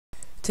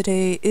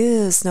Today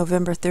is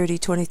November 30,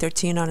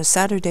 2013 on a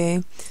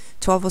Saturday,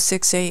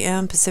 12:06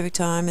 a.m. Pacific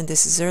Time, and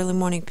this is Early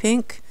Morning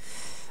Pink.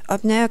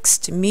 Up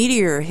next,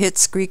 meteor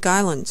hits Greek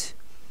island.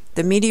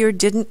 The meteor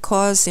didn't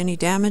cause any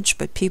damage,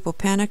 but people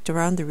panicked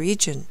around the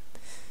region.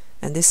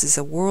 And this is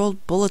a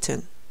world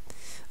bulletin.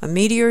 A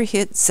meteor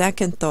hit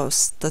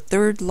Zakynthos, the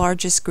third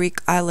largest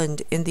Greek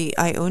island in the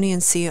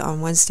Ionian Sea,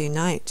 on Wednesday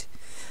night.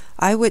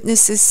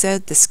 Eyewitnesses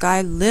said the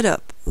sky lit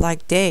up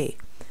like day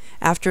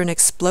after an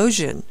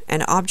explosion,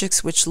 and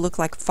objects which looked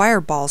like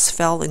fireballs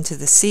fell into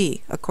the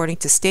sea, according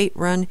to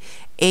state-run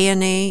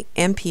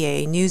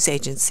ANA-MPA news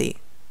agency.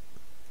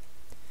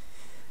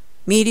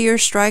 Meteor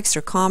strikes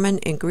are common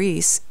in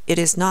Greece. It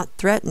is not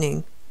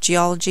threatening,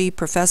 geology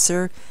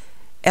professor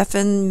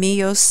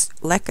Ephemios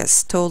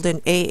Lekas told an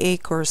AA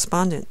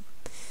correspondent.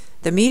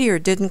 The meteor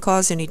didn't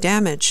cause any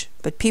damage,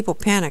 but people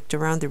panicked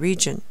around the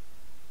region.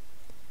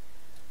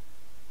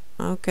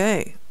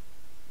 Okay,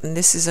 and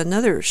this is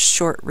another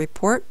short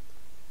report,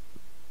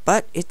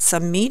 but it's a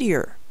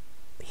meteor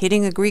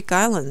hitting a Greek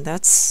island.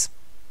 That's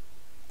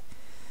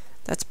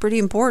pretty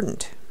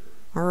important.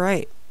 All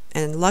right,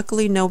 and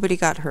luckily nobody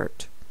got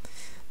hurt.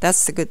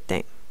 That's the good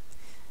thing.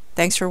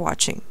 Thanks for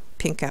watching.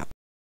 Pink out.